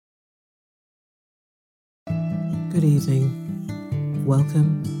Good evening.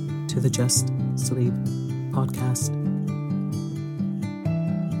 Welcome to the Just Sleep podcast.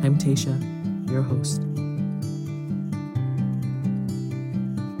 I'm Tasha, your host.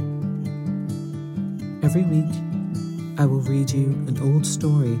 Every week, I will read you an old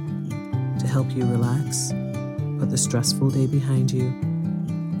story to help you relax, put the stressful day behind you,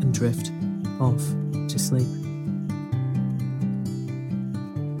 and drift off to sleep.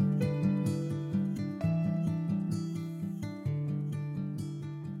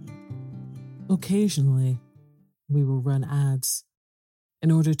 Occasionally, we will run ads in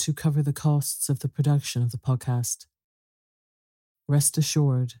order to cover the costs of the production of the podcast. Rest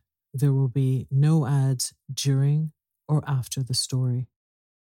assured, there will be no ads during or after the story.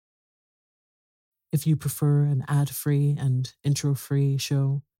 If you prefer an ad-free and intro-free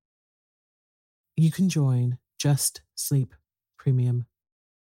show, you can join Just Sleep Premium.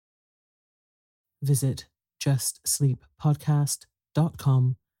 Visit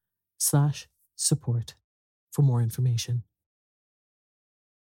justsleeppodcast.com/support for more information.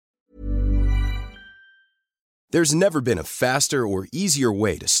 There's never been a faster or easier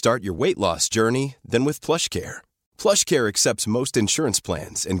way to start your weight loss journey than with PlushCare. PlushCare accepts most insurance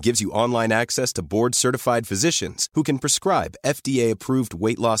plans and gives you online access to board-certified physicians who can prescribe FDA-approved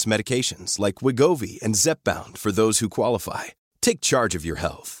weight loss medications like Wegovy and Zepbound for those who qualify. Take charge of your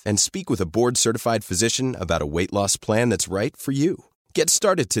health and speak with a board-certified physician about a weight loss plan that's right for you. Get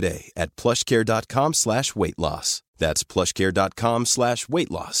started today at plushcare.com/weight loss. That's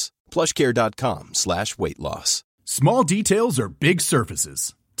plushcare.com/weight loss. plushcare.com/weight loss. Small details are big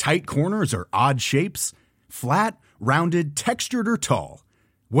surfaces. Tight corners are odd shapes. Flat, rounded, textured, or tall.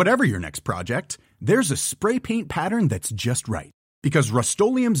 Whatever your next project, there's a spray paint pattern that's just right. Because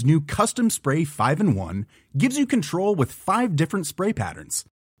Rust-Oleum's new Custom Spray 5-in-1 gives you control with 5 different spray patterns.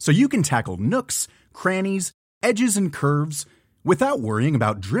 So you can tackle nooks, crannies, edges, and curves without worrying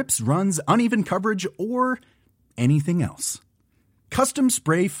about drips, runs, uneven coverage, or anything else. Custom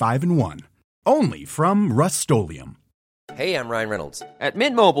Spray 5-in-1. Only from Rust-Oleum. Hey, I'm Ryan Reynolds. At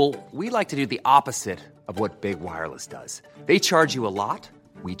Mint Mobile, we like to do the opposite of what Big Wireless does. They charge you a lot,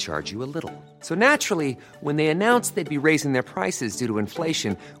 we charge you a little. So naturally, when they announced they'd be raising their prices due to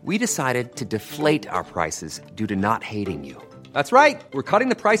inflation, we decided to deflate our prices due to not hating you. That's right. We're cutting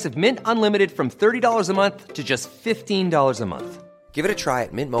the price of Mint Unlimited from $30 a month to just $15 a month. Give it a try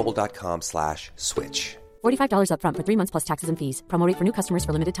at mintmobile.com/switch. $45 up front for 3 months plus taxes and fees. Promo rate for new customers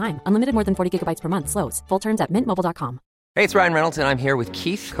for limited time. Unlimited more than 40 gigabytes per month. Slows full terms at mintmobile.com. Hey, it's Ryan Reynolds, and I'm here with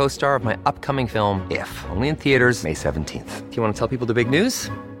Keith, co-star of my upcoming film, If, only in theaters May 17th. Do you want to tell people the big news?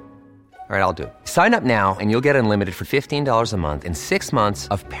 All right, I'll do it. Sign up now and you'll get unlimited for $15 a month and 6 months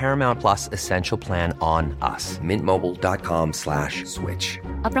of Paramount Plus Essential Plan on us. mintmobile.com/switch.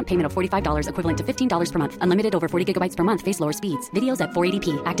 Upfront payment of $45 equivalent to $15 per month. Unlimited over 40 gigabytes per month. Face lower speeds. Videos at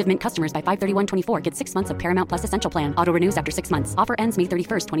 480p. Active Mint customers by 531.24 get 6 months of Paramount Plus Essential Plan. Auto renews after 6 months. Offer ends May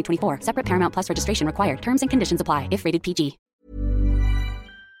 31st, 2024. Separate Paramount Plus registration required. Terms and conditions apply if rated PG.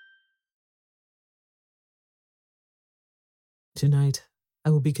 Tonight, I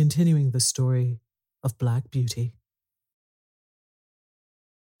will be continuing the story of Black Beauty.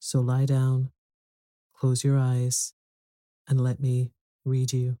 So lie down, close your eyes, and let me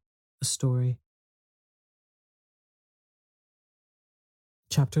read you a story.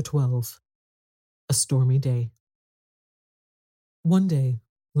 Chapter 12. A Stormy Day. One day,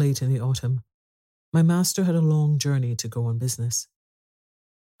 late in the autumn, my master had a long journey to go on business.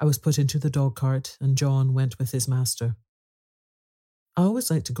 I was put into the dog cart and John went with his master. I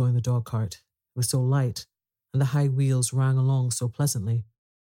always liked to go in the dog cart. It was so light, and the high wheels rang along so pleasantly.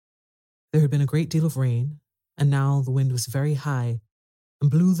 There had been a great deal of rain, and now the wind was very high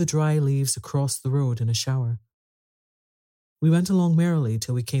and blew the dry leaves across the road in a shower. We went along merrily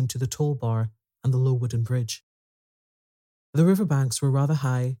till we came to the toll bar and the low wooden bridge. The river banks were rather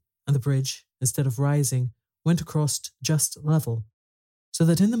high, and the bridge, instead of rising, went across just level, so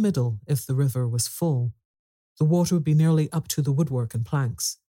that in the middle, if the river was full, the water would be nearly up to the woodwork and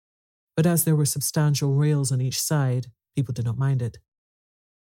planks. But as there were substantial rails on each side, people did not mind it.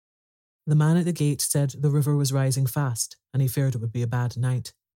 The man at the gate said the river was rising fast, and he feared it would be a bad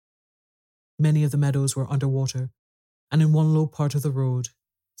night. Many of the meadows were under water, and in one low part of the road,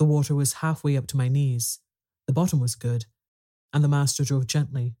 the water was halfway up to my knees. The bottom was good, and the master drove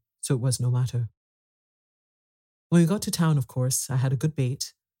gently, so it was no matter. When we got to town, of course, I had a good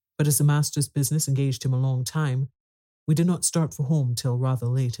bait, but as the master's business engaged him a long time, we did not start for home till rather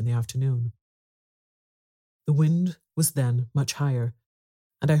late in the afternoon. The wind was then much higher,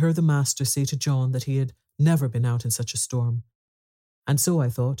 and I heard the master say to John that he had never been out in such a storm. And so I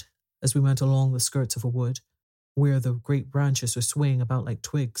thought, as we went along the skirts of a wood, where the great branches were swaying about like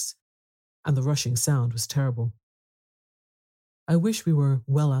twigs, and the rushing sound was terrible. "I wish we were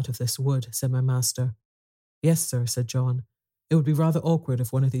well out of this wood," said my master. "Yes, sir," said John. "It would be rather awkward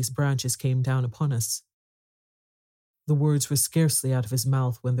if one of these branches came down upon us." The words were scarcely out of his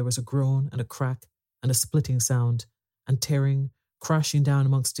mouth when there was a groan and a crack and a splitting sound, and tearing, crashing down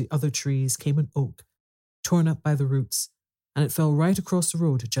amongst the other trees came an oak, torn up by the roots, and it fell right across the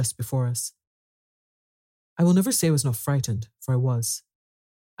road just before us. I will never say I was not frightened, for I was.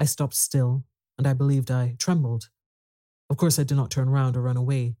 I stopped still, and I believed I trembled. Of course I did not turn round or run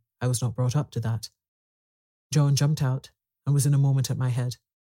away. I was not brought up to that. John jumped out, and was in a moment at my head.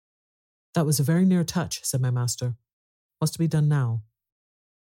 "That was a very near touch," said my master. "What's to be done now?"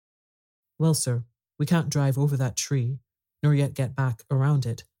 "Well, sir, we can't drive over that tree, nor yet get back around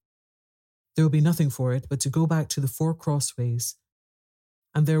it. There will be nothing for it but to go back to the 4 crossways,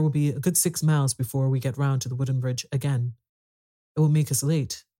 and there will be a good 6 miles before we get round to the wooden bridge again. It will make us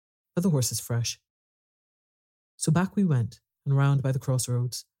late, but the horse is fresh." So back we went, and round by the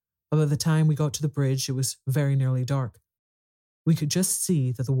crossroads, but by the time we got to the bridge it was very nearly dark. We could just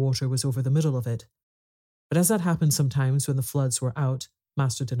see that the water was over the middle of it, but as that happened sometimes when the floods were out,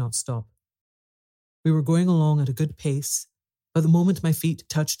 Master did not stop. We were going along at a good pace, but the moment my feet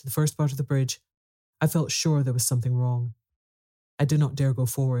touched the first part of the bridge, I felt sure there was something wrong. I did not dare go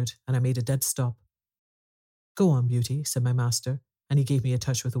forward, and I made a dead stop. "Go on, Beauty," said my master, and he gave me a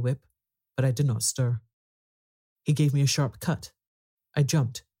touch with the whip, but I did not stir. He gave me a sharp cut. I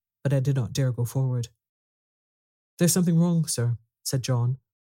jumped, but I did not dare go forward. "There's something wrong, sir," said John,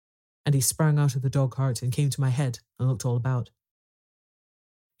 and he sprang out of the dog-cart and came to my head and looked all about.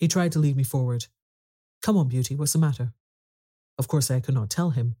 He tried to lead me forward. "Come on, Beauty, what's the matter?" Of course I could not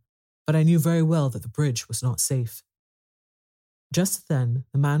tell him, but I knew very well that the bridge was not safe. Just then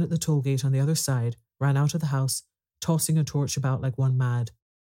the man at the toll gate on the other side ran out of the house, tossing a torch about like one mad.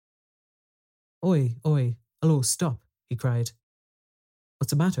 "Oi, oi, hello, stop," he cried.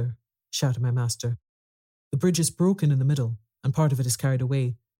 "What's the matter?" shouted my master. "The bridge is broken in the middle, and part of it is carried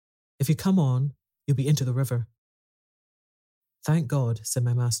away. If you come on, you'll be into the river." "Thank God," said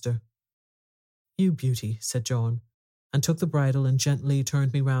my master. "You Beauty," said John, and took the bridle and gently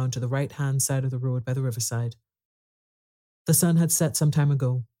turned me round to the right-hand side of the road by the riverside. The sun had set some time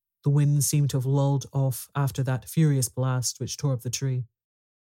ago. The wind seemed to have lulled off after that furious blast which tore up the tree.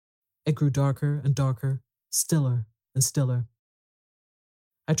 It grew darker and darker, stiller and stiller.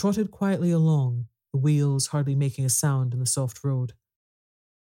 I trotted quietly along, the wheels hardly making a sound in the soft road.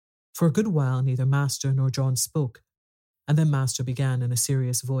 For a good while neither Master nor John spoke, and then Master began in a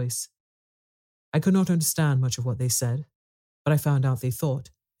serious voice. I could not understand much of what they said, but I found out they thought,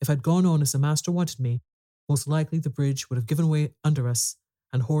 if I'd gone on as the Master wanted me, most likely the bridge would have given way under us,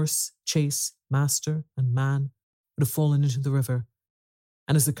 and horse, chaise, master, and man would have fallen into the river,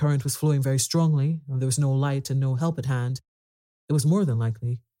 and as the current was flowing very strongly, and there was no light and no help at hand, it was more than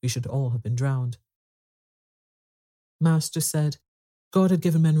likely we should all have been drowned. Master said God had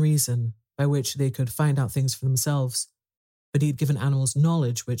given men reason by which they could find out things for themselves, but he had given animals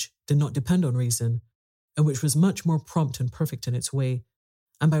knowledge which did not depend on reason, and which was much more prompt and perfect in its way,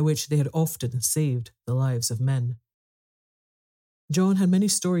 and by which they had often saved the lives of men. John had many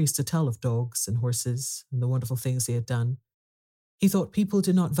stories to tell of dogs and horses and the wonderful things they had done. He thought people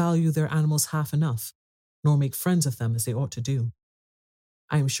did not value their animals half enough, nor make friends of them as they ought to do.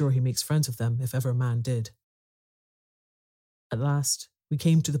 I am sure he makes friends of them if ever a man did. At last, we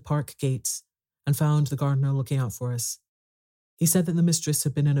came to the park gates and found the gardener looking out for us. He said that the mistress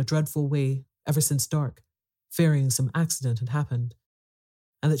had been in a dreadful way ever since dark, fearing some accident had happened,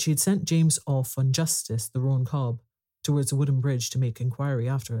 and that she had sent James off on justice the roan cob towards the wooden bridge to make inquiry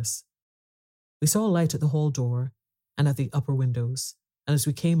after us. We saw a light at the hall door and at the upper windows, and as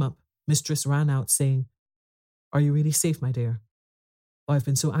we came up, mistress ran out saying, "Are you really safe, my dear? Oh, I've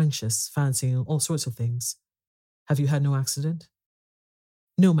been so anxious, fancying all sorts of things. Have you had no accident?"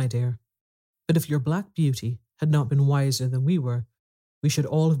 "No, my dear, but if your Black Beauty had not been wiser than we were, we should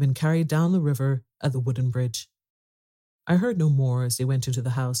all have been carried down the river at the wooden bridge." I heard no more as they went into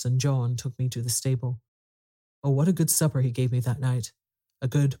the house, and John took me to the stable. Oh, what a good supper he gave me that night. A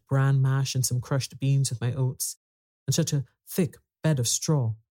good bran mash and some crushed beans with my oats, and such a thick bed of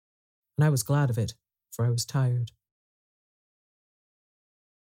straw. And I was glad of it, for I was tired.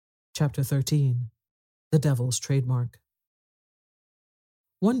 Chapter 13. The Devil's Trademark.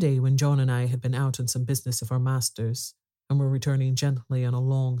 One day when John and I had been out on some business of our master's, and were returning gently on a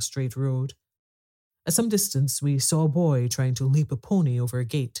long straight road, at some distance we saw a boy trying to leap a pony over a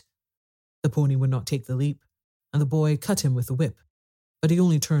gate. The pony would not take the leap, and the boy cut him with the whip, but he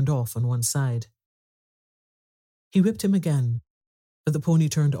only turned off on one side. He whipped him again, but the pony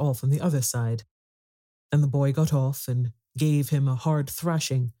turned off on the other side. Then the boy got off and gave him a hard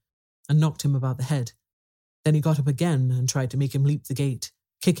thrashing and knocked him about the head. Then he got up again and tried to make him leap the gate,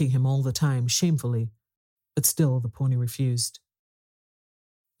 kicking him all the time, shamefully, but still the pony refused.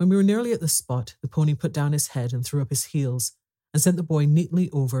 When we were nearly at the spot, the pony put down his head and threw up his heels and sent the boy neatly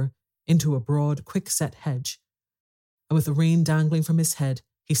over into a broad, quick-set hedge, and with the rein dangling from his head,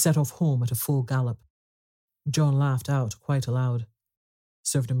 he set off home at a full gallop. John laughed out quite aloud.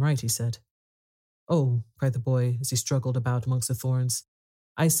 "Served him right," he said. "Oh," cried the boy as he struggled about amongst the thorns.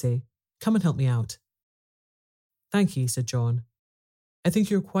 "I say, come and help me out." "Thank ye," said John. "I think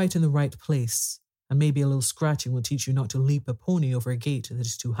you're quite in the right place, and maybe a little scratching will teach you not to leap a pony over a gate that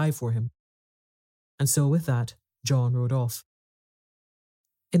is too high for him." And so with that, John rode off.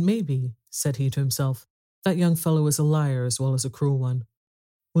 "It may be," said he to himself, "that young fellow is a liar as well as a cruel one.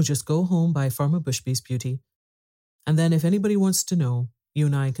 We'll just go home by Farmer Bushby's, Beauty, and then if anybody wants to know, you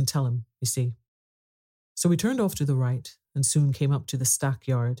and I can tell him, you see." So we turned off to the right and soon came up to the stack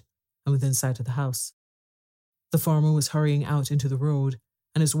yard and within sight of the house. The farmer was hurrying out into the road,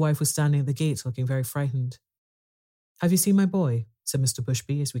 and his wife was standing at the gate looking very frightened. "Have you seen my boy?" said Mr.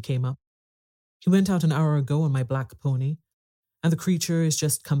 Bushby as we came up. "He went out an hour ago on my black pony, and the creature is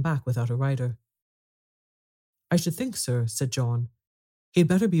just come back without a rider." "I should think, sir," said John, "he had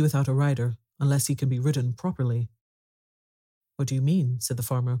better be without a rider, unless he can be ridden properly." "What do you mean?" said the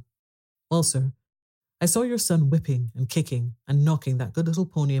farmer. "Well, sir, I saw your son whipping and kicking and knocking that good little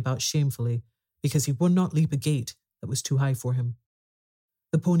pony about shamefully because he would not leap a gate that was too high for him.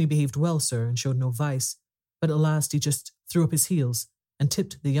 The pony behaved well, sir, and showed no vice, but at last he just threw up his heels and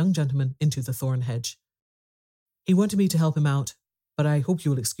tipped the young gentleman into the thorn hedge. He wanted me to help him out, but I hope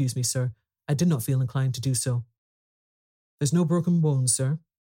you will excuse me, sir. I did not feel inclined to do so. There's no broken bones, sir.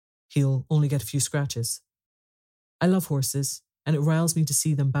 He'll only get a few scratches. I love horses, and it riles me to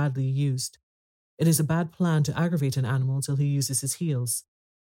see them badly used. It is a bad plan to aggravate an animal till he uses his heels.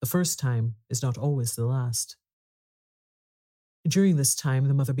 The first time is not always the last." During this time,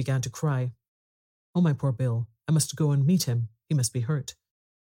 the mother began to cry. "Oh, my poor Bill, I must go and meet him. He must be hurt."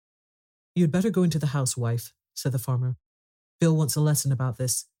 "You had better go into the house, wife," said the farmer. "Bill wants a lesson about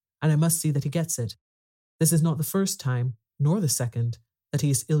this, and I must see that he gets it. This is not the first time, nor the second, that he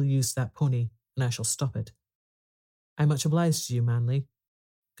has ill-used that pony, and I shall stop it. I'm much obliged to you, Manly.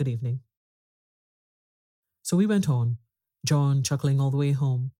 Good evening." So we went on, John chuckling all the way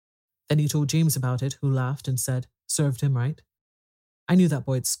home. Then he told James about it, who laughed and said, "Served him right." I knew that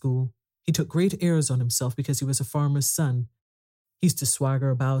boy at school. He took great airs on himself because he was a farmer's son. He used to swagger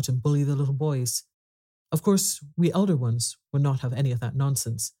about and bully the little boys. Of course, we elder ones would not have any of that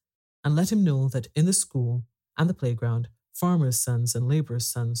nonsense, and let him know that in the school and the playground, farmers' sons and labourers'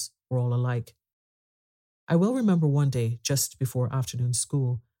 sons were all alike. I well remember one day, just before afternoon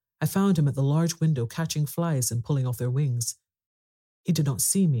school, I found him at the large window catching flies and pulling off their wings. He did not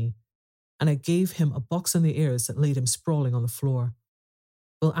see me, and I gave him a box on the ears that laid him sprawling on the floor.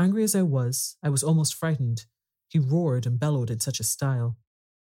 Well, angry as I was almost frightened. He roared and bellowed in such a style.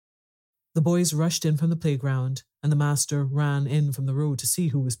 The boys rushed in from the playground, and the master ran in from the road to see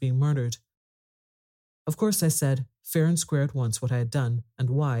who was being murdered. Of course, I said, fair and square at once, what I had done, and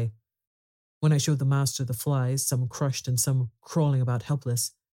why. When I showed the master the flies, some crushed and some crawling about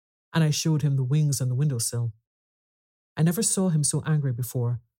helpless, and I showed him the wings on the windowsill. I never saw him so angry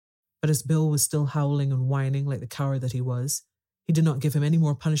before, but as Bill was still howling and whining like the coward that he was, he did not give him any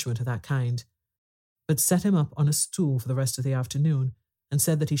more punishment of that kind, but set him up on a stool for the rest of the afternoon and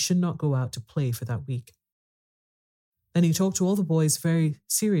said that he should not go out to play for that week. Then he talked to all the boys very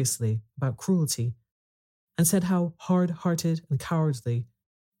seriously about cruelty and said how hard-hearted and cowardly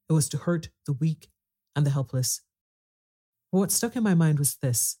it was to hurt the weak and the helpless. But what stuck in my mind was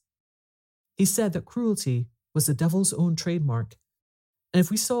this. He said that cruelty was the devil's own trademark, and if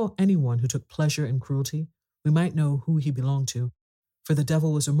we saw anyone who took pleasure in cruelty, we might know who he belonged to, for the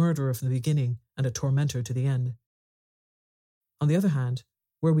devil was a murderer from the beginning and a tormentor to the end. On the other hand,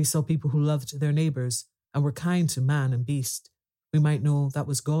 where we saw people who loved their neighbours and were kind to man and beast, we might know that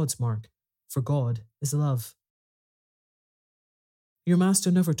was God's mark, for God is love. Your master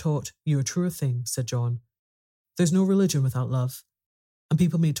never taught you a truer thing, said John. There's no religion without love, and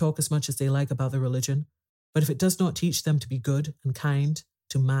people may talk as much as they like about their religion, but if it does not teach them to be good and kind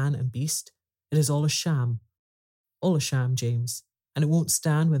to man and beast, it is all a sham. All a sham, James, and it won't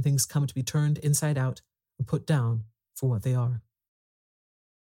stand when things come to be turned inside out and put down for what they are.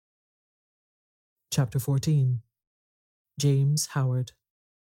 Chapter 14. James Howard.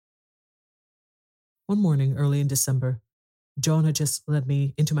 One morning early in December, John had just led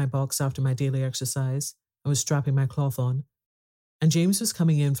me into my box after my daily exercise I was strapping my cloth on, and James was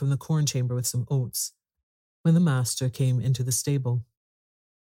coming in from the corn chamber with some oats, when the master came into the stable.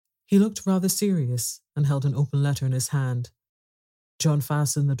 He looked rather serious and held an open letter in his hand. John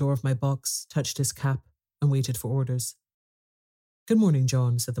fastened the door of my box, touched his cap, and waited for orders. "Good morning,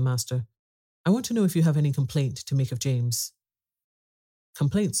 John," said the master. "I want to know if you have any complaint to make of James."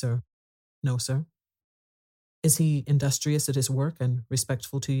 "Complaint, sir?" "No, sir." "Is he industrious at his work and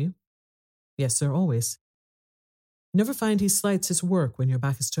respectful to you?" "Yes, sir, always." "You never find he slights his work when your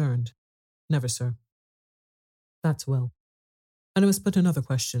back is turned?" "Never, sir." "That's well. And I must put another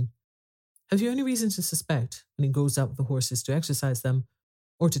question. Have you any reason to suspect, when he goes out with the horses to exercise them,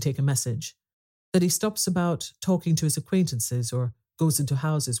 or to take a message, that he stops about talking to his acquaintances or goes into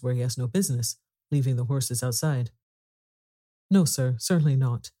houses where he has no business, leaving the horses outside?" "No, sir, certainly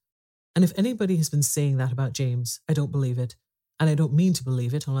not. And if anybody has been saying that about James, I don't believe it, and I don't mean to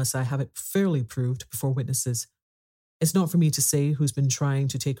believe it unless I have it fairly proved before witnesses. It's not for me to say who's been trying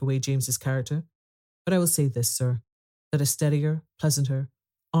to take away James's character, but I will say this, sir, that a steadier, pleasanter,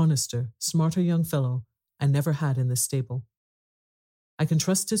 honester, smarter young fellow I never had in this stable. I can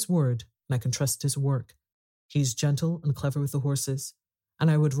trust his word, and I can trust his work. He's gentle and clever with the horses, and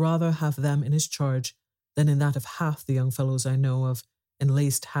I would rather have them in his charge than in that of half the young fellows I know of in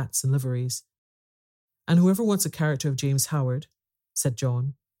laced hats and liveries. And whoever wants a character of James Howard," said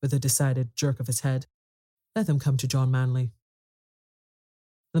John, with a decided jerk of his head, "let them come to John Manley."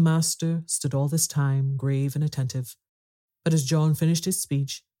 The master stood all this time, grave and attentive, but as John finished his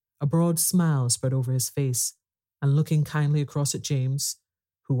speech, a broad smile spread over his face, and looking kindly across at James,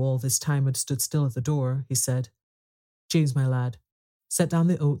 who all this time had stood still at the door, he said, "James, my lad, set down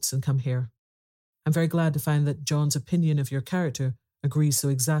the oats and come here. I'm very glad to find that John's opinion of your character agrees so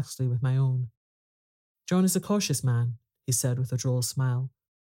exactly with my own. John is a cautious man," he said with a droll smile,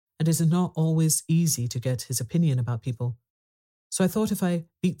 "and it is not always easy to get his opinion about people. So I thought if I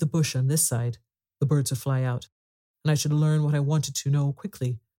beat the bush on this side, the birds would fly out, and I should learn what I wanted to know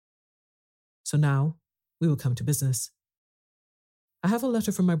quickly. So now we will come to business. I have a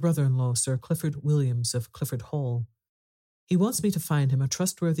letter from my brother-in-law, Sir Clifford Williams of Clifford Hall. He wants me to find him a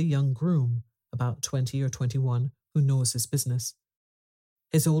trustworthy young groom, about 20 or 21, who knows his business.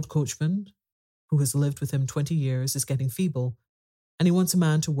 His old coachman, who has lived with him 20 years, is getting feeble, and he wants a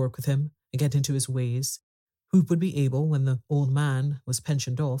man to work with him and get into his ways, who would be able, when the old man was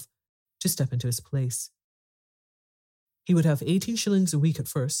pensioned off, to step into his place. He would have 18 shillings a week at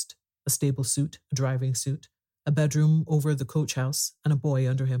first, a stable suit, a driving suit, a bedroom over the coach house, and a boy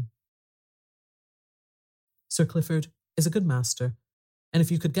under him. Sir Clifford is a good master, and if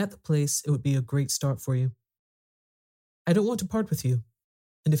you could get the place, it would be a great start for you. I don't want to part with you,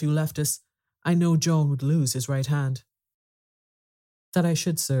 and if you left us, I know John would lose his right hand." "That I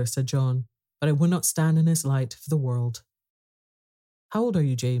should, sir," said John, "but I would not stand in his light for the world." "How old are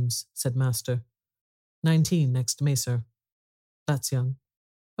you, James?" said master. 19 next May, sir." "That's young.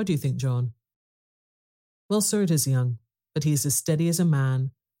 What do you think, John?" "Well, sir, it is young, but he is as steady as a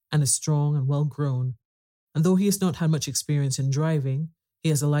man, and as strong and well grown, and though he has not had much experience in driving, he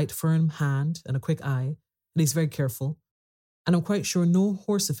has a light, firm hand and a quick eye, and he's very careful, and I'm quite sure no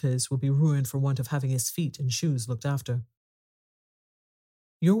horse of his will be ruined for want of having his feet and shoes looked after."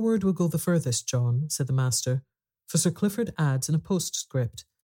 "Your word will go the furthest, John," said the master, "for Sir Clifford adds in a postscript,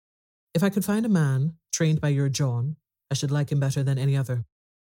 'If I could find a man trained by your John, I should like him better than any other.'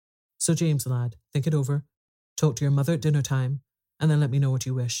 So, James, lad, think it over, talk to your mother at dinner time, and then let me know what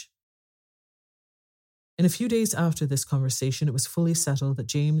you wish." In a few days after this conversation, it was fully settled that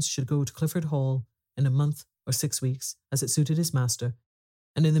James should go to Clifford Hall in a month or 6 weeks, as it suited his master,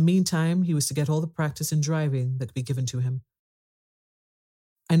 and in the meantime he was to get all the practice in driving that could be given to him.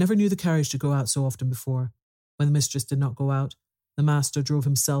 I never knew the carriage to go out so often before. When the mistress did not go out, the master drove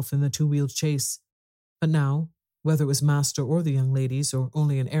himself in the two-wheeled chaise. But now, whether it was master or the young ladies, or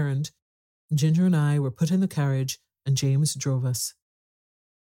only an errand, Ginger and I were put in the carriage, and James drove us.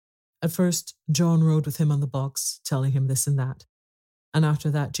 At first, John rode with him on the box, telling him this and that, and after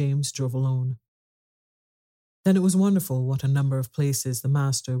that James drove alone. Then it was wonderful what a number of places the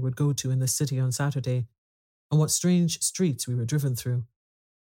master would go to in the city on Saturday, and what strange streets we were driven through.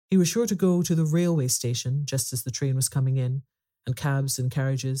 He was sure to go to the railway station just as the train was coming in, and cabs and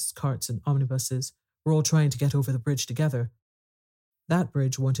carriages, carts and omnibuses were all trying to get over the bridge together. That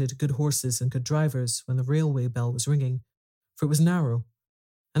bridge wanted good horses and good drivers when the railway bell was ringing, for it was narrow,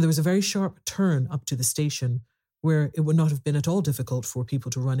 and there was a very sharp turn up to the station where it would not have been at all difficult for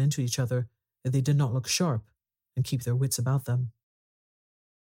people to run into each other if they did not look sharp and keep their wits about them.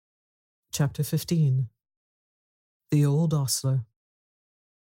 Chapter 15. The Old Ostler.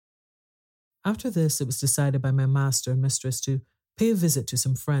 After this, it was decided by my master and mistress to pay a visit to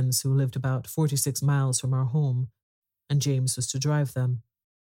some friends who lived about 46 miles from our home, and James was to drive them.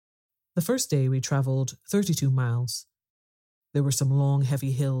 The first day we travelled 32 miles. There were some long,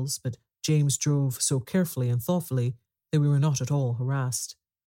 heavy hills, but James drove so carefully and thoughtfully that we were not at all harassed.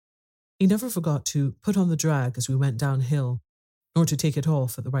 He never forgot to put on the drag as we went downhill, nor to take it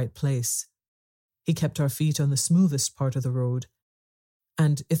off at the right place. He kept our feet on the smoothest part of the road,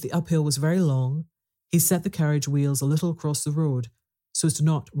 and if the uphill was very long, he set the carriage wheels a little across the road so as to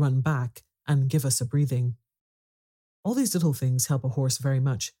not run back and give us a breathing. All these little things help a horse very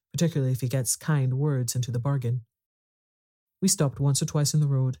much, particularly if he gets kind words into the bargain. We stopped once or twice in the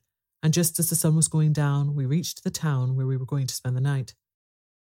road, and just as the sun was going down, we reached the town where we were going to spend the night.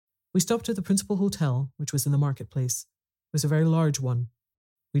 We stopped at the principal hotel, which was in the marketplace. It was a very large one.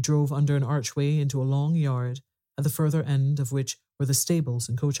 We drove under an archway into a long yard, at the further end of which were the stables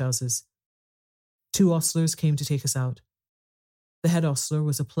and coachhouses. 2 ostlers came to take us out. The head ostler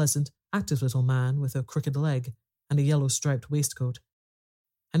was a pleasant, active little man with a crooked leg and a yellow striped waistcoat.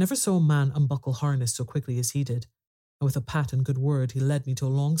 I never saw a man unbuckle harness so quickly as he did, and with a pat and good word he led me to a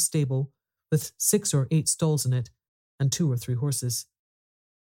long stable with 6 or 8 stalls in it and 2 or 3 horses.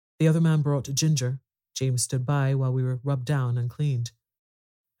 The other man brought Ginger. James stood by while we were rubbed down and cleaned.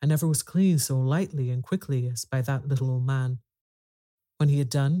 I never was cleaned so lightly and quickly as by that little old man. When he had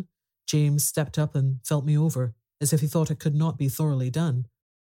done, James stepped up and felt me over, as if he thought it could not be thoroughly done,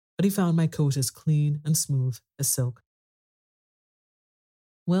 but he found my coat as clean and smooth as silk.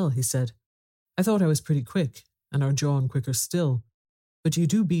 "Well," he said, "I thought I was pretty quick, and our John quicker still, but you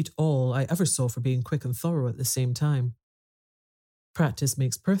do beat all I ever saw for being quick and thorough at the same time." "Practice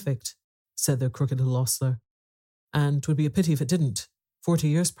makes perfect," said the crooked little ostler, "and 'twould be a pity if it didn't. 40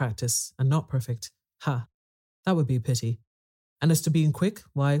 years' practice, and not perfect. Ha! That would be a pity. And as to being quick,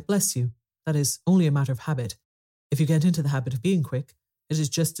 why, bless you, that is only a matter of habit. If you get into the habit of being quick, it is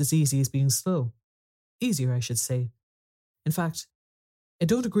just as easy as being slow. Easier, I should say. In fact, it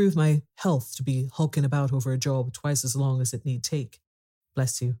don't agree with my health to be hulking about over a job twice as long as it need take.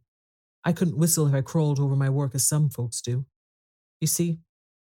 Bless you. I couldn't whistle if I crawled over my work as some folks do. You see,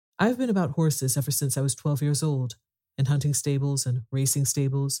 I've been about horses ever since I was 12 years old, in hunting stables and racing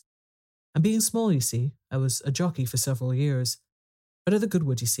stables. And being small, you see, I was a jockey for several years. But at the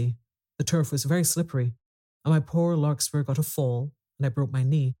Goodwood, you see, the turf was very slippery, and my poor Larkspur got a fall, and I broke my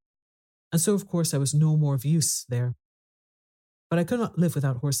knee. And so, of course, I was no more of use there. But I could not live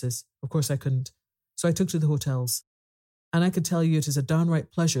without horses. Of course I couldn't. So I took to the hotels. And I can tell you it is a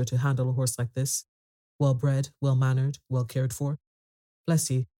downright pleasure to handle a horse like this. Well-bred, well-mannered, well cared for. Bless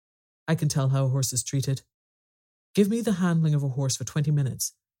ye, I can tell how a horse is treated. Give me the handling of a horse for 20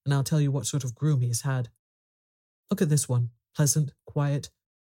 minutes, and I'll tell you what sort of groom he has had. Look at this one, pleasant, quiet,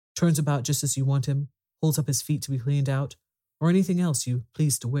 turns about just as you want him, holds up his feet to be cleaned out, or anything else you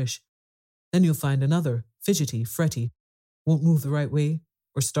please to wish. Then you'll find another, fidgety, fretty, won't move the right way,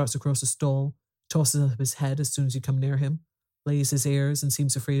 or starts across a stall, tosses up his head as soon as you come near him, lays his airs and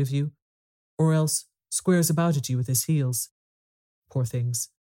seems afraid of you, or else squares about at you with his heels. Poor things.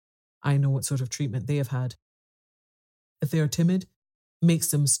 I know what sort of treatment they have had. If they are timid, it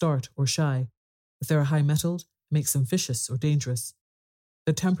makes them start or shy. If they are high-mettled, it makes them vicious or dangerous.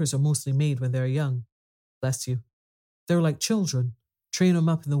 Their tempers are mostly made when they are young. Bless you. They're like children. Train them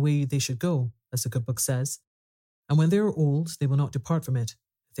up in the way they should go, as the good book says. And when they are old, they will not depart from it,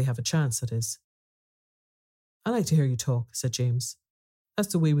 if they have a chance, that is. "I like to hear you talk," said James.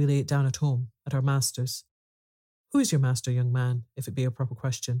 "That's the way we lay it down at home, at our master's. Who is your master, young man, if it be a proper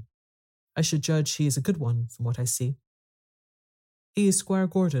question? I should judge he is a good one, from what I see." "He is Squire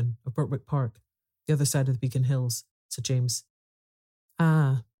Gordon, of Birtwick Park, the other side of the Beacon Hills," said James.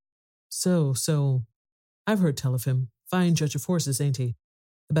 "Ah, so. I've heard tell of him. Fine judge of horses, ain't he?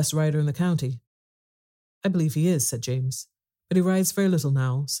 The best rider in the county." "I believe he is," said James, "but he rides very little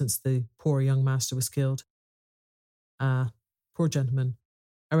now, since the poor young master was killed." "Ah, poor gentleman.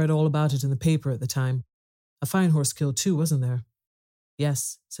 I read all about it in the paper at the time. A fine horse killed too, wasn't there?"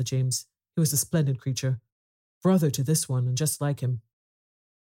 "Yes," said James. "He was a splendid creature. Brother to this one, and just like him."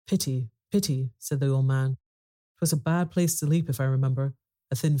 Pity, said the old man. "'Twas a bad place to leap, if I remember.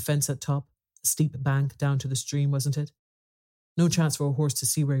 A thin fence at top, a steep bank down to the stream, wasn't it? No chance for a horse to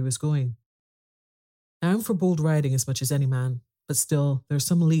see where he was going. Now, I'm for bold riding as much as any man, but still there are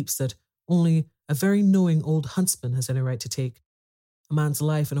some leaps that only a very knowing old huntsman has any right to take. A man's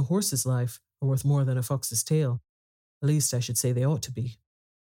life and a horse's life are worth more than a fox's tail. At least I should say they ought to be."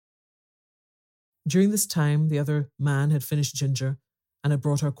 During this time, the other man had finished Ginger and had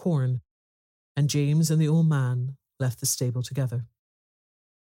brought our corn, and James and the old man left the stable together.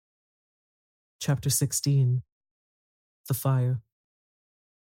 Chapter 16. The Fire.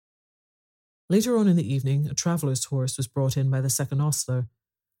 Later on in the evening, a traveller's horse was brought in by the second ostler,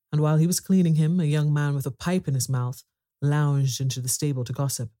 and while he was cleaning him, a young man with a pipe in his mouth lounged into the stable to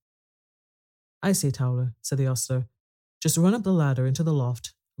gossip. "I say, Towler," said the ostler, "just run up the ladder into the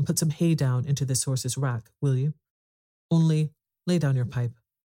loft and put some hay down into this horse's rack, will you? Only lay down your pipe."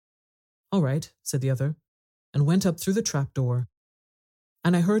 "All right," said the other, and went up through the trap door,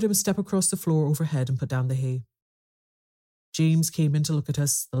 and I heard him step across the floor overhead and put down the hay. James came in to look at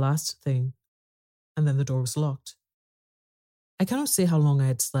us, the last thing, and then the door was locked. I cannot say how long I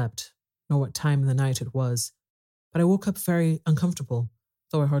had slept, nor what time in the night it was, but I woke up very uncomfortable,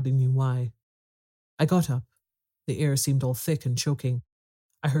 though I hardly knew why. I got up. The air seemed all thick and choking.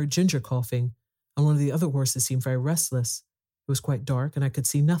 I heard Ginger coughing, and one of the other horses seemed very restless. It was quite dark, and I could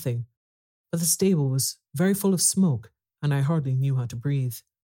see nothing, but the stable was very full of smoke, and I hardly knew how to breathe.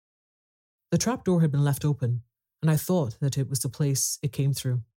 The trap door had been left open, and I thought that it was the place it came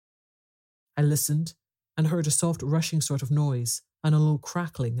through. I listened and heard a soft rushing sort of noise and a low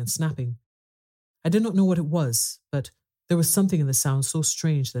crackling and snapping. I did not know what it was, but there was something in the sound so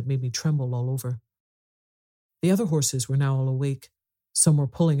strange that it made me tremble all over. The other horses were now all awake. Some were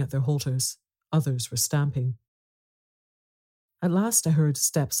pulling at their halters, others were stamping. At last I heard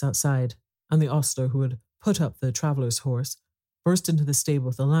steps outside, and the ostler who had put up the traveller's horse burst into the stable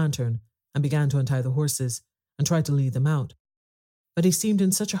with a lantern and began to untie the horses and try to lead them out. But he seemed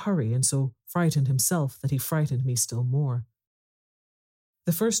in such a hurry and so frightened himself that he frightened me still more.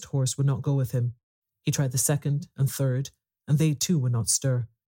 The first horse would not go with him. He tried the second and third, and they too would not stir.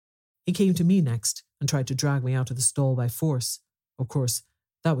 He came to me next and tried to drag me out of the stall by force. Of course,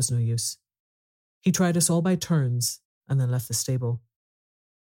 that was no use. He tried us all by turns and then left the stable.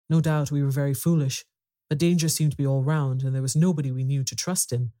 No doubt we were very foolish, but danger seemed to be all round, and there was nobody we knew to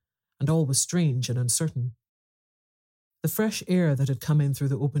trust in, and all was strange and uncertain. The fresh air that had come in through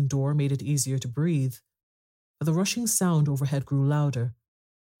the open door made it easier to breathe, but the rushing sound overhead grew louder,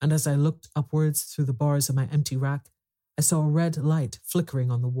 and as I looked upwards through the bars of my empty rack, I saw a red light flickering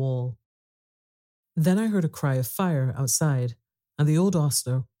on the wall. Then I heard a cry of fire outside, and the old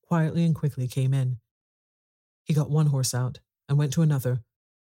ostler quietly and quickly came in. He got one horse out and went to another,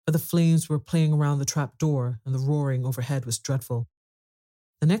 but the flames were playing around the trap door and the roaring overhead was dreadful.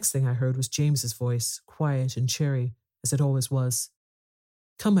 The next thing I heard was James's voice, quiet and cheery, as it always was.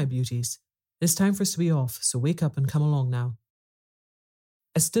 "Come, my beauties, it is time for us to be off, so wake up and come along now."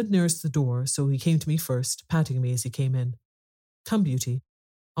 I stood nearest the door, so he came to me first, patting me as he came in. "Come, beauty,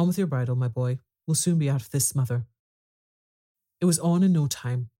 on with your bridle, my boy. We'll soon be out of this smother." It was on in no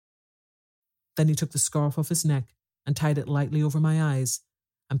time. Then he took the scarf off his neck and tied it lightly over my eyes,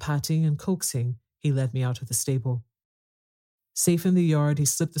 and patting and coaxing, he led me out of the stable. Safe in the yard, he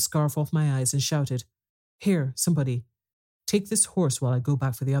slipped the scarf off my eyes and shouted, "Here, somebody, take this horse while I go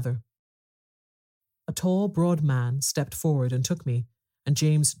back for the other." A tall, broad man stepped forward and took me, and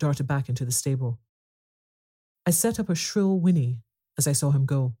James darted back into the stable. I set up a shrill whinny as I saw him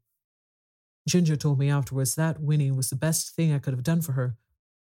go. Ginger told me afterwards that whinny was the best thing I could have done for her,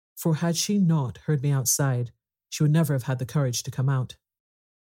 for had she not heard me outside, she would never have had the courage to come out.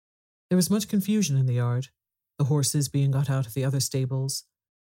 There was much confusion in the yard, the horses being got out of the other stables,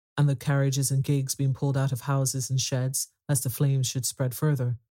 and the carriages and gigs being pulled out of houses and sheds, lest the flames should spread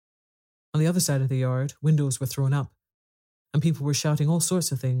further. On the other side of the yard, windows were thrown up, and people were shouting all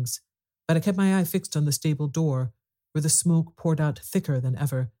sorts of things, but I kept my eye fixed on the stable door, where the smoke poured out thicker than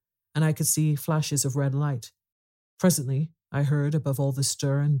ever, and I could see flashes of red light. Presently, I heard, above all the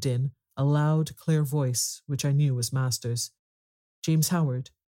stir and din, a loud, clear voice, which I knew was Master's. "James Howard,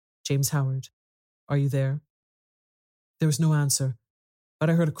 James Howard, are you there?" There was no answer, but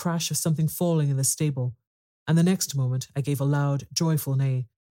I heard a crash of something falling in the stable, and the next moment I gave a loud, joyful neigh,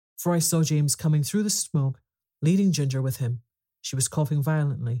 for I saw James coming through the smoke, leading Ginger with him. She was coughing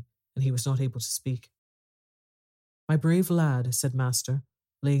violently, and he was not able to speak. "My brave lad," said Master,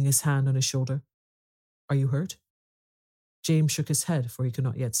 laying his hand on his shoulder. "Are you hurt?" James shook his head, for he could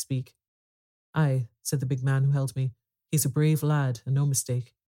not yet speak. "Aye," said the big man who held me. "He's a brave lad, and no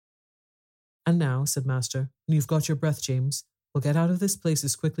mistake." "And now," said Master, "when you've got your breath, James, we'll get out of this place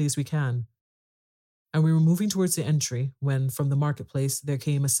as quickly as we can." And we were moving towards the entry when, from the marketplace, there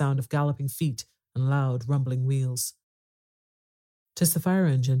came a sound of galloping feet and loud, rumbling wheels. "'Tis the fire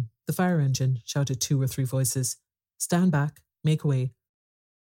engine, shouted 2 or 3 voices. "Stand back, make way."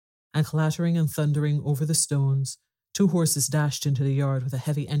 And clattering and thundering over the stones, 2 horses dashed into the yard with a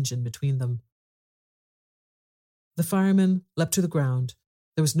heavy engine between them. The firemen leapt to the ground.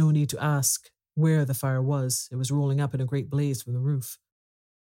 There was no need to ask where the fire was. It was rolling up in a great blaze from the roof.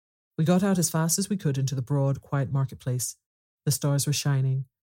 We got out as fast as we could into the broad, quiet marketplace. The stars were shining,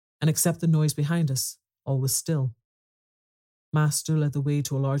 and except the noise behind us, all was still. Master led the way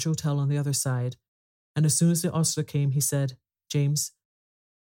to a large hotel on the other side, and as soon as the ostler came, he said, "James,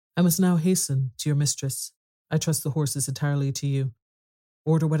 I must now hasten to your mistress. I trust the horses entirely to you.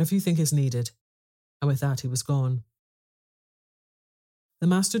 Order whatever you think is needed." And with that he was gone. The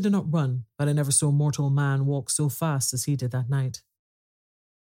master did not run, but I never saw a mortal man walk so fast as he did that night.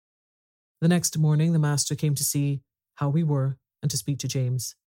 The next morning the master came to see how we were and to speak to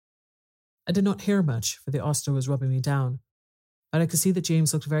James. I did not hear much, for the ostler was rubbing me down, but I could see that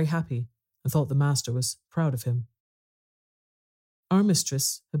James looked very happy and thought the master was proud of him. Our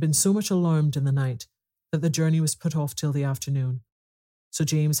mistress had been so much alarmed in the night that the journey was put off till the afternoon, so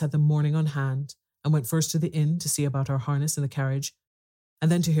James had the morning on hand and went first to the inn to see about our harness in the carriage,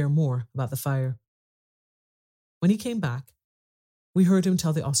 and then to hear more about the fire. When he came back, we heard him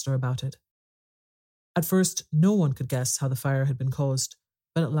tell the ostler about it. At first, no one could guess how the fire had been caused,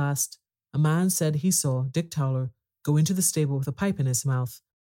 but at last, a man said he saw Dick Towler go into the stable with a pipe in his mouth,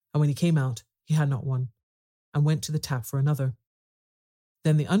 and when he came out, he had not one, and went to the tap for another.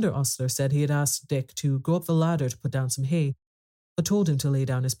 Then the under ostler said he had asked Dick to go up the ladder to put down some hay, but told him to lay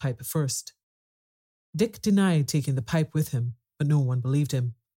down his pipe first. Dick denied taking the pipe with him, but no one believed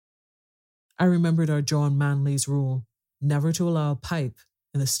him. I remembered our John Manley's rule, never to allow a pipe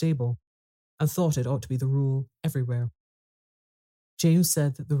in the stable, and thought it ought to be the rule everywhere. James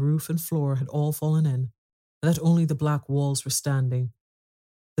said that the roof and floor had all fallen in, and that only the black walls were standing.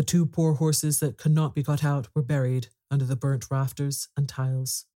 The two poor horses that could not be got out were buried under the burnt rafters and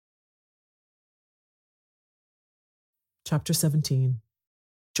tiles. Chapter 17.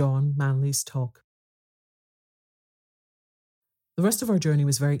 John Manley's Talk. The rest of our journey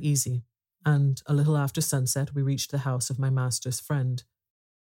was very easy, and a little after sunset we reached the house of my master's friend.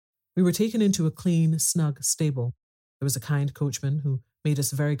 We were taken into a clean, snug stable. There was a kind coachman who made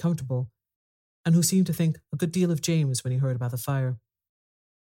us very comfortable, and who seemed to think a good deal of James when he heard about the fire.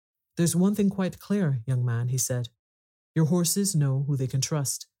 "There's one thing quite clear, young man," he said. "Your horses know who they can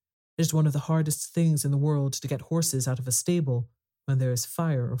trust. It is one of the hardest things in the world to get horses out of a stable when there is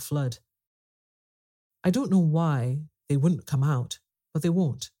fire or flood. I don't know why they wouldn't come out, but they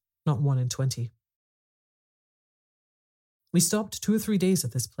won't, not 1 in 20. We stopped 2 or 3 days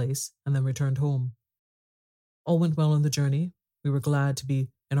at this place and then returned home. All went well on the journey. We were glad to be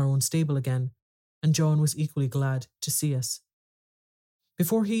in our own stable again, and John was equally glad to see us.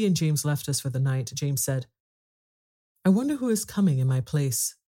 Before he and James left us for the night, James said, "I wonder who is coming in my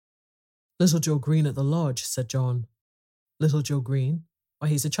place." "Little Joe Green at the lodge," said John. "Little Joe Green? Why,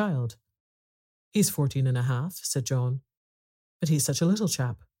 he's a child." "He's 14 and a half, said John. "But he's such a little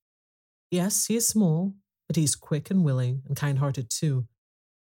chap." "Yes, he is small, but he's quick and willing and kind-hearted too.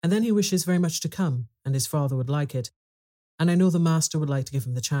 And then he wishes very much to come, and his father would like it, and I know the master would like to give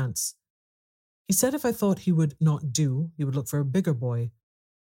him the chance. He said if I thought he would not do, he would look for a bigger boy,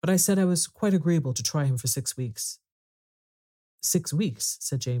 but I said I was quite agreeable to try him for 6 weeks. 6 weeks,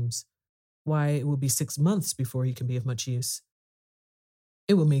 said James. Why, it will be 6 months before he can be of much use.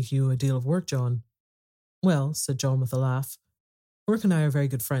 It will make you a deal of work, John. Well, said John with a laugh, work and I are very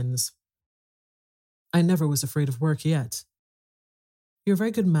good friends. I never was afraid of work yet. You're a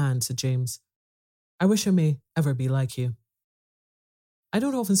very good man, said James. I wish I may ever be like you. I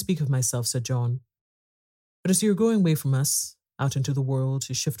don't often speak of myself, said John. But as you're going away from us, out into the world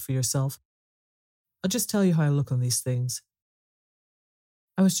to shift for yourself, I'll just tell you how I look on these things.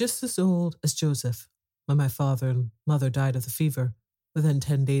 I was just as old as Joseph when my father and mother died of the fever within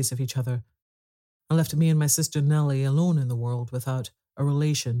 10 days of each other, and left me and my sister Nellie alone in the world without a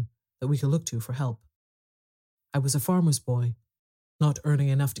relation that we could look to for help. I was a farmer's boy, not earning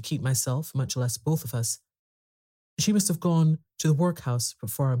enough to keep myself, much less both of us. She must have gone to the workhouse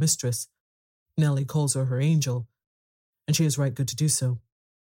for our mistress. Nellie calls her angel, and she is right good to do so.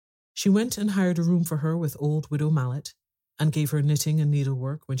 She went and hired a room for her with old widow Mallet, and gave her knitting and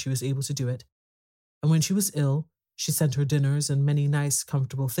needlework when she was able to do it. And when she was ill, she sent her dinners and many nice,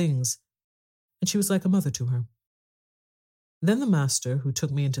 comfortable things, and she was like a mother to her. Then the master, who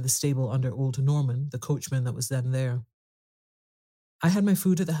took me into the stable under old Norman, the coachman that was then there. I had my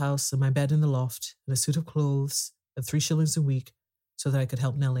food at the house and my bed in the loft, and a suit of clothes, and 3 shillings a week, so that I could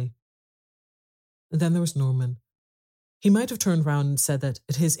help Nellie. And then there was Norman. He might have turned round and said that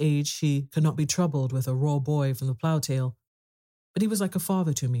at his age he could not be troubled with a raw boy from the plough-tail, but he was like a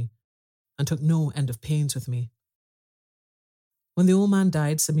father to me, and took no end of pains with me. When the old man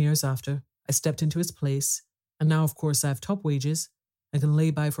died some years after, I stepped into his place, and now of course I have top wages, and can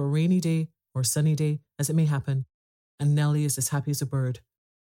lay by for a rainy day or a sunny day as it may happen, and Nellie is as happy as a bird.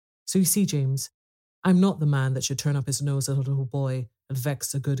 So you see, James, I'm not the man that should turn up his nose at a little boy and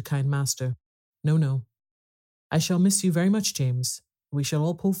vex a good, kind master. No, no. I shall miss you very much, James. We shall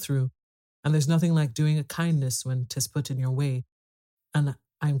all pull through, and there's nothing like doing a kindness when 'tis put in your way, and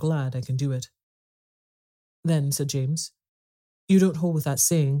I'm glad I can do it. Then, said James, you don't hold with that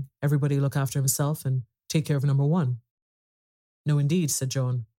saying, everybody look after himself and take care of number one. No, indeed, said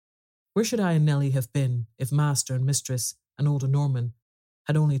John. Where should I and Nellie have been if master and mistress and old Norman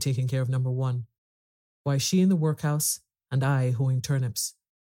had only taken care of number one? Why, she in the workhouse, and I hoeing turnips.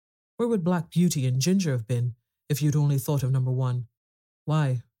 Where would Black Beauty and Ginger have been if you'd only thought of number one?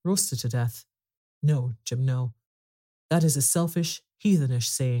 Why, roasted to death. No, Jim, no. That is a selfish, heathenish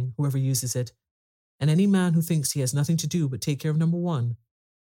saying, whoever uses it, and any man who thinks he has nothing to do but take care of number one,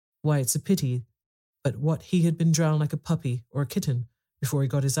 why, it's a pity, but what he had been drowned like a puppy or a kitten before he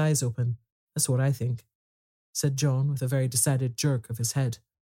got his eyes open. That's what I think, said John with a very decided jerk of his head.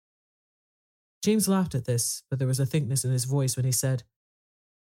 James laughed at this, but there was a thickness in his voice when he said,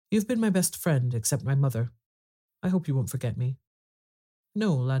 You've been my best friend, except my mother. I hope you won't forget me.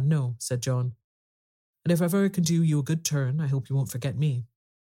 No, lad, no, said John. And if ever I can do you a good turn, I hope you won't forget me.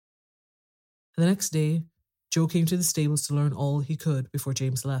 And the next day, Joe came to the stables to learn all he could before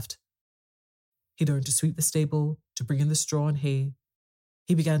James left. He learned to sweep the stable, to bring in the straw and hay.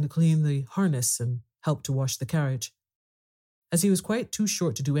 He began to clean the harness and help to wash the carriage. As he was quite too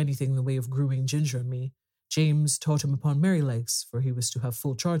short to do anything in the way of grooming Ginger and me, James taught him upon Merrylegs, for he was to have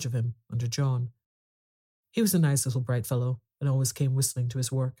full charge of him under John. He was a nice little bright fellow, and always came whistling to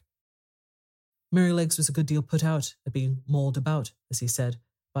his work. Merrylegs was a good deal put out at being mauled about, as he said,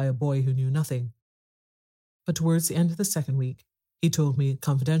 by a boy who knew nothing. But towards the end of the second week, he told me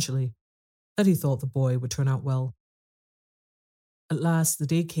confidentially that he thought the boy would turn out well. At last the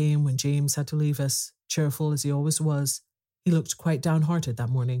day came when James had to leave us. Cheerful as he always was, he looked quite downhearted that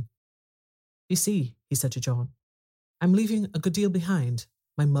morning. You see, he said to John, I'm leaving a good deal behind,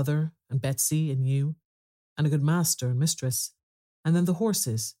 my mother and Betsy and you, and a good master and mistress, and then the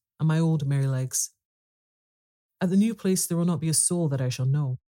horses and my old Merrylegs. At the new place there will not be a soul that I shall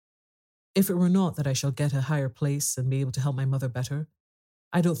know. If it were not that I shall get a higher place and be able to help my mother better,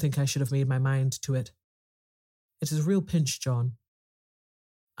 I don't think I should have made my mind to it. It is a real pinch, John.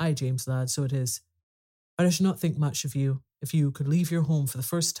 Aye, James, lad, so it is. But I should not think much of you if you could leave your home for the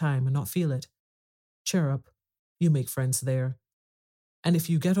first time and not feel it. Cheer up, you make friends there. And if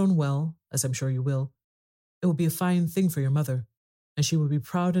you get on well, as I'm sure you will, it will be a fine thing for your mother, and she will be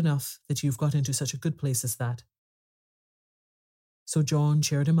proud enough that you've got into such a good place as that. So John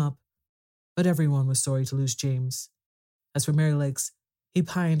cheered him up, but everyone was sorry to lose James. As for Merrylegs, he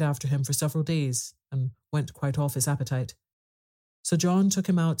pined after him for several days and went quite off his appetite. So John took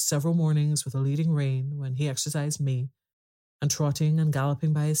him out several mornings with a leading rein when he exercised me, and trotting and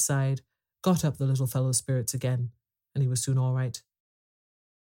galloping by his side got up the little fellow's spirits again, and he was soon all right.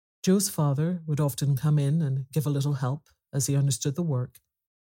 Joe's father would often come in and give a little help as he understood the work,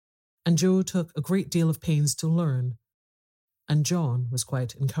 and Joe took a great deal of pains to learn, and John was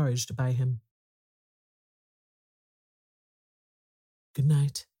quite encouraged by him. Good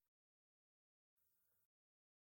night.